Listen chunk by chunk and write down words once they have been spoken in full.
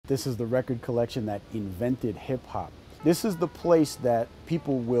This is the record collection that invented hip hop. This is the place that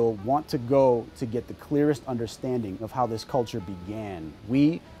people will want to go to get the clearest understanding of how this culture began.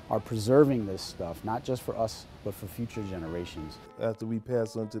 We are preserving this stuff, not just for us, but for future generations. After we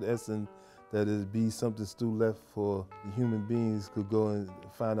pass on to the essence, that it be something still left for the human beings could go and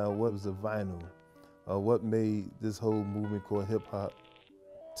find out what was the vinyl, what made this whole movement called hip hop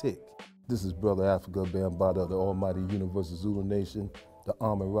tick. This is Brother Africa Bambaataa of the Almighty Universal Zulu Nation, the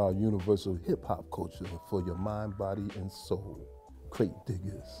Amun-Ra Universal Hip Hop Culture for your mind, body, and soul. Crate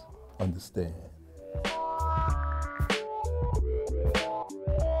diggers, understand.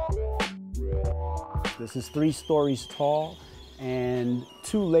 This is 3 stories tall and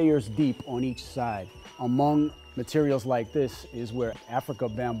 2 layers deep on each side. Among materials like this is where Africa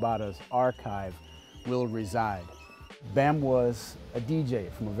Bambaataa's archive will reside. Bam was a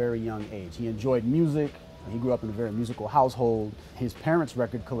DJ from a very young age. He enjoyed music. He grew up in a very musical household. His parents'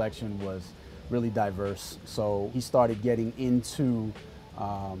 record collection was really diverse, so he started getting into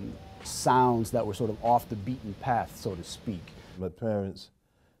sounds that were sort of off the beaten path, so to speak. My parents,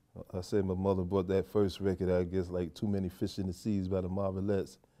 I say my mother bought that first record, I guess, like Too Many Fish in the Seas by the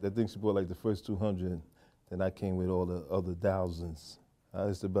Marvelettes. I think she bought like the first 200, then I came with all the other thousands. I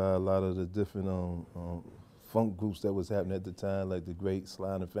used to buy a lot of the different funk groups that was happening at the time, like the great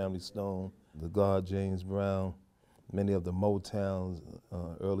Sly and the Family Stone, the God James Brown, many of the Motowns,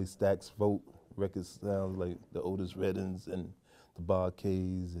 early Stax Volt record sounds like the Otis Reddings and the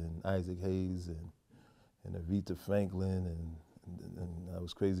Bar-Kays and Isaac Hayes and Aretha Franklin, and I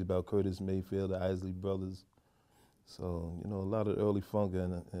was crazy about Curtis Mayfield, the Isley Brothers. So, you know, a lot of early funk,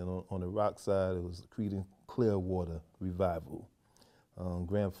 and on the rock side, it was Creedence Clearwater Revival,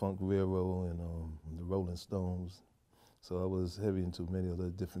 Grand Funk Railroad, and the Rolling Stones. So I was heavy into many of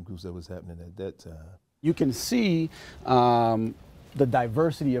the different groups that was happening at that time. You can see the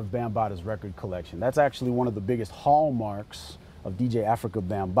diversity of Bambaataa's record collection. That's actually one of the biggest hallmarks of DJ Africa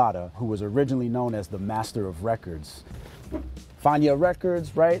Bambaataa, who was originally known as the Master of Records. Fania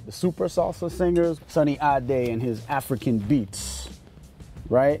Records, right? The super salsa singers, Sunny Ade and his African beats,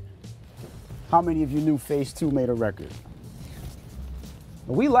 right? How many of you knew Phase 2 made a record?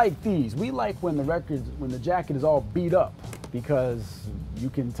 We like these. We like when the jacket is all beat up, because you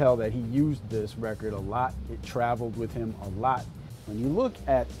can tell that he used this record a lot. It traveled with him a lot. When you look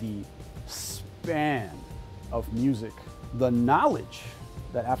at the span of music, the knowledge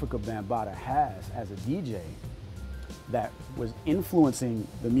that Africa Bambaataa has as a DJ that was influencing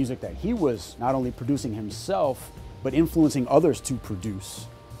the music that he was not only producing himself, but influencing others to produce,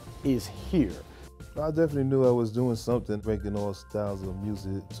 is here. I definitely knew I was doing something, breaking all styles of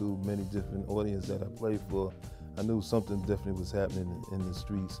music to many different audiences that I played for. I knew something definitely was happening in the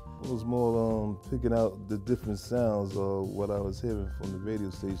streets. It was more picking out the different sounds of what I was hearing from the radio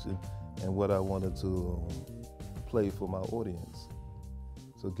station and what I wanted to play for my audience.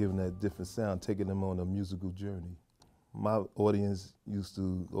 So giving that different sound, taking them on a musical journey. My audience used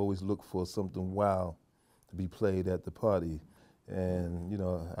to always look for something wild to be played at the party. And, you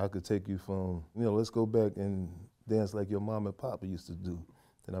know, I could take you from, you know, let's go back and dance like your mom and papa used to do.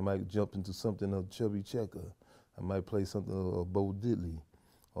 Then I might jump into something of Chubby Checker. I might play something of Bo Diddley.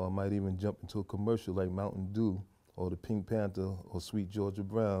 Or I might even jump into a commercial like Mountain Dew or the Pink Panther or Sweet Georgia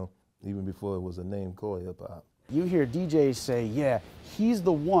Brown, even before it was a name called hip hop. You hear DJs say, yeah, he's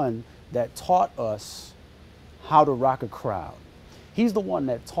the one that taught us how to rock a crowd. He's the one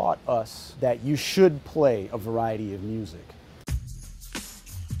that taught us that you should play a variety of music.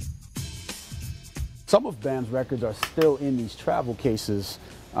 Some of Bam's records are still in these travel cases,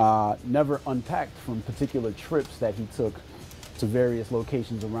 never unpacked from particular trips that he took to various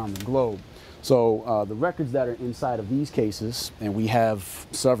locations around the globe. So the records that are inside of these cases, and we have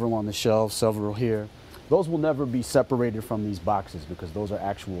several on the shelf, several here, those will never be separated from these boxes, because those are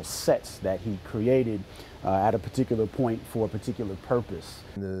actual sets that he created at a particular point for a particular purpose.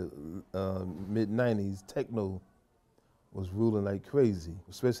 In the mid-90s, techno was ruling like crazy,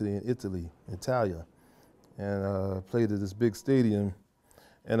 especially in Italy, Italia. And I played at this big stadium,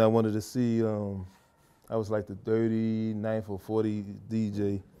 and I wanted to see, I was like the 39th or 40th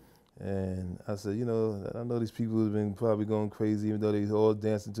DJ, and I said, you know, I know these people have been probably going crazy, even though they all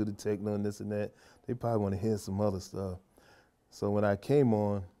dancing to the techno and this and that. They probably want to hear some other stuff. So when I came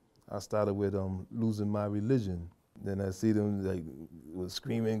on, I started with Losing My Religion. Then I see them like was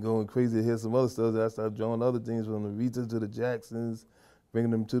screaming, going crazy to hear some other stuff. Then I started drawing other things from the Aretha to the Jacksons,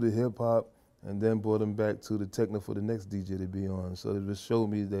 bringing them to the hip hop, and then brought them back to the techno for the next DJ to be on. So it just showed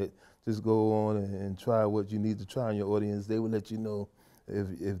me that just go on and try what you need to try in your audience. They will let you know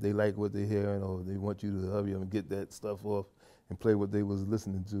if they like what they're hearing, or they want you to hurry up and get that stuff off and play what they was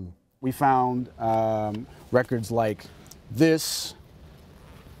listening to. We found records like this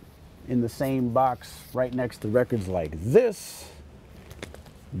in the same box right next to records like this.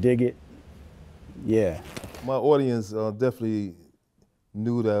 Dig it? Yeah. My audience definitely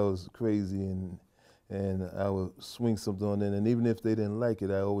knew that I was crazy, and I would swing something on it. And even if they didn't like it,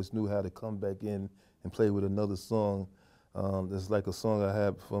 I always knew how to come back in and play with another song. There's like a song I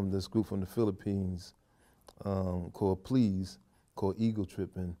have from this group from the Philippines called Please, called Ego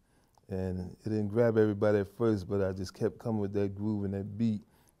Tripping. And it didn't grab everybody at first, but I just kept coming with that groove and that beat.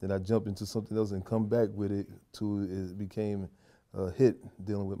 Then I jumped into something else and come back with it till it became a hit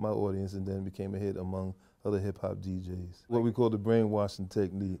dealing with my audience, and then became a hit among other hip-hop DJs. What we call the brainwashing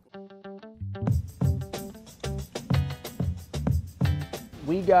technique.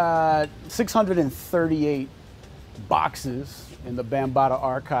 We got 638 boxes in the Bambaataa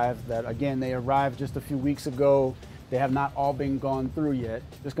archive that, again, they arrived just a few weeks ago. They have not all been gone through yet.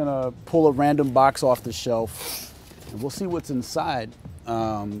 Just gonna pull a random box off the shelf and we'll see what's inside,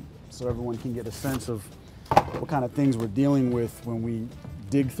 so everyone can get a sense of what kind of things we're dealing with when we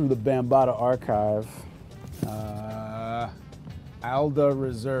dig through the Bambaataa archive. Alda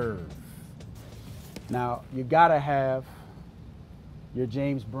Reserve. Now, you gotta have your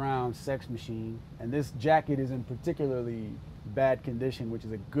James Brown Sex Machine, and this jacket is in particularly bad condition, which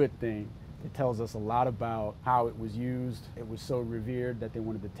is a good thing. It tells us a lot about how it was used. It was so revered that they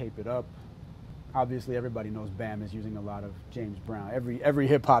wanted to tape it up. Obviously, everybody knows Bam is using a lot of James Brown. Every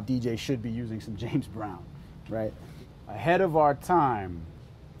hip-hop DJ should be using some James Brown, right? Ahead of our time.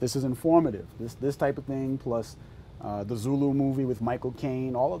 This is informative. This type of thing, plus the Zulu movie with Michael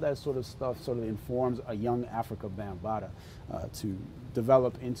Caine, all of that sort of stuff sort of informs a young Afrika Bambaataa to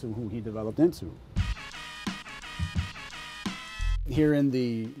develop into who he developed into. Here in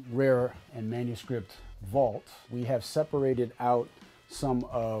the rare and manuscript vault, we have separated out some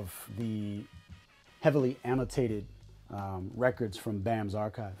of the heavily annotated records from Bam's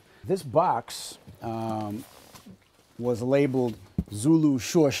archive. This box was labeled Zulu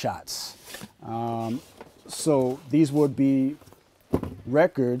Sure Shots. So these would be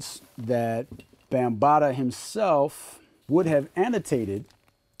records that Bambaataa himself would have annotated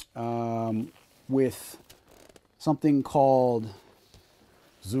with something called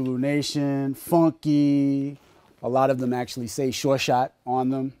Zulu Nation, Funky. A lot of them actually say Sure Shot on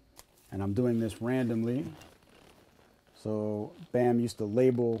them, and I'm doing this randomly. So Bam used to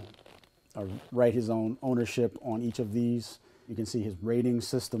label or write his own ownership on each of these. You can see his rating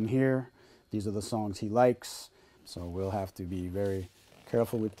system here. These are the songs he likes, so we'll have to be very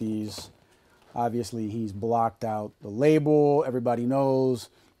careful with these. Obviously, he's blocked out the label. Everybody knows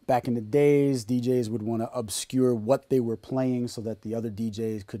back in the days, DJs would want to obscure what they were playing so that the other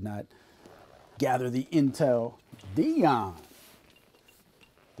DJs could not gather the intel. Dion.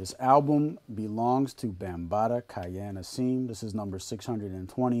 This album belongs to Bambaataa Kaya Nasim. This is number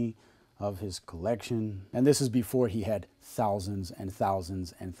 620 of his collection. And this is before he had thousands and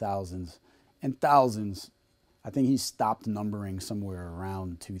thousands and thousands and thousands. I think he stopped numbering somewhere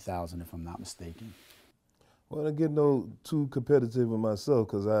around 2000, if I'm not mistaken. Well, I get no too competitive with myself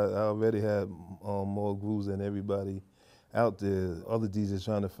because I already had more grooves than everybody out there. Other DJs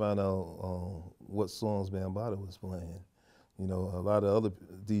trying to find out what songs Bambaataa was playing. You know, a lot of other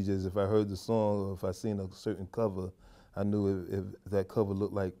DJs, if I heard the song or if I seen a certain cover, I knew if that cover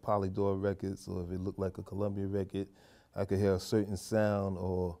looked like Polydor Records or if it looked like a Columbia record, I could hear a certain sound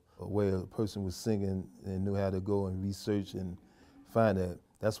or a way a person was singing and knew how to go and research and find that.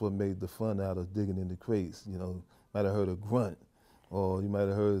 That's what made the fun out of digging in the crates. You know, might have heard a grunt, or you might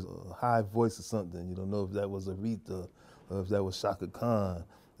have heard a high voice or something. You don't know if that was Aretha, or if that was Shaka Khan,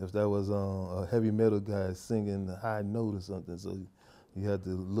 if that was a heavy metal guy singing a high note or something. So you had to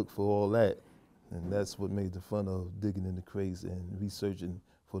look for all that. And that's what made the fun of digging in the crates and researching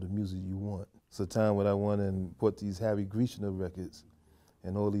for the music you want. It's a time when I went and bought these Harry Grieschner records,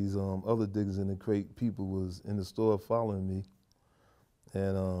 and all these other diggers in the crate people was in the store following me.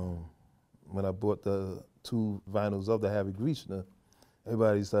 And when I bought the 2 vinyls of the Harry Grieschner,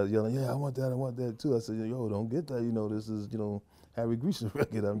 everybody started yelling, yeah, I want that too. I said, yo, don't get that, you know, this is, you know, Harry Grieschner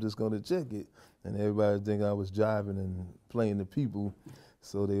record, I'm just gonna check it. And everybody think I was jiving and playing the people,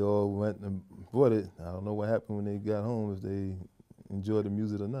 so they all went and bought it. I don't know what happened when they got home, if they enjoyed the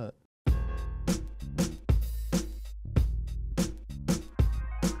music or not.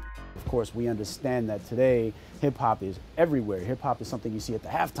 Of course, we understand that today hip-hop is everywhere. Hip-hop is something you see at the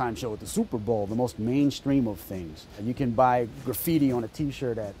halftime show at the Super Bowl, the most mainstream of things. You can buy graffiti on a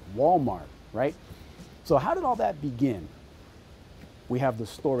t-shirt at Walmart, right? So how did all that begin? We have the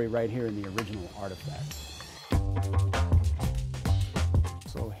story right here in the original artifacts.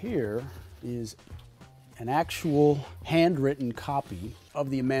 Here is an actual handwritten copy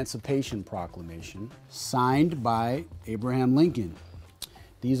of the Emancipation Proclamation signed by Abraham Lincoln.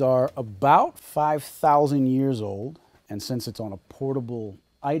 These are about 5,000 years old, and since it's on a portable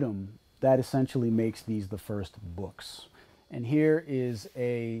item, that essentially makes these the first books. And here is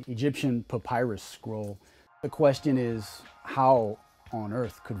an Egyptian papyrus scroll. The question is, how on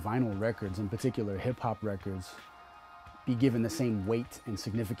earth could vinyl records, in particular hip-hop records, be given the same weight and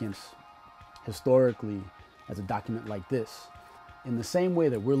significance historically as a document like this? In the same way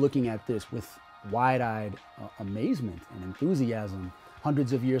that we're looking at this with wide-eyed amazement and enthusiasm,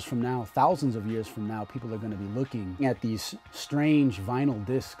 hundreds of years from now, thousands of years from now, people are going to be looking at these strange vinyl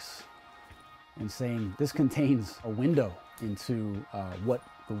discs and saying, this contains a window into what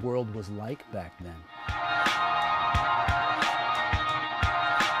the world was like back then.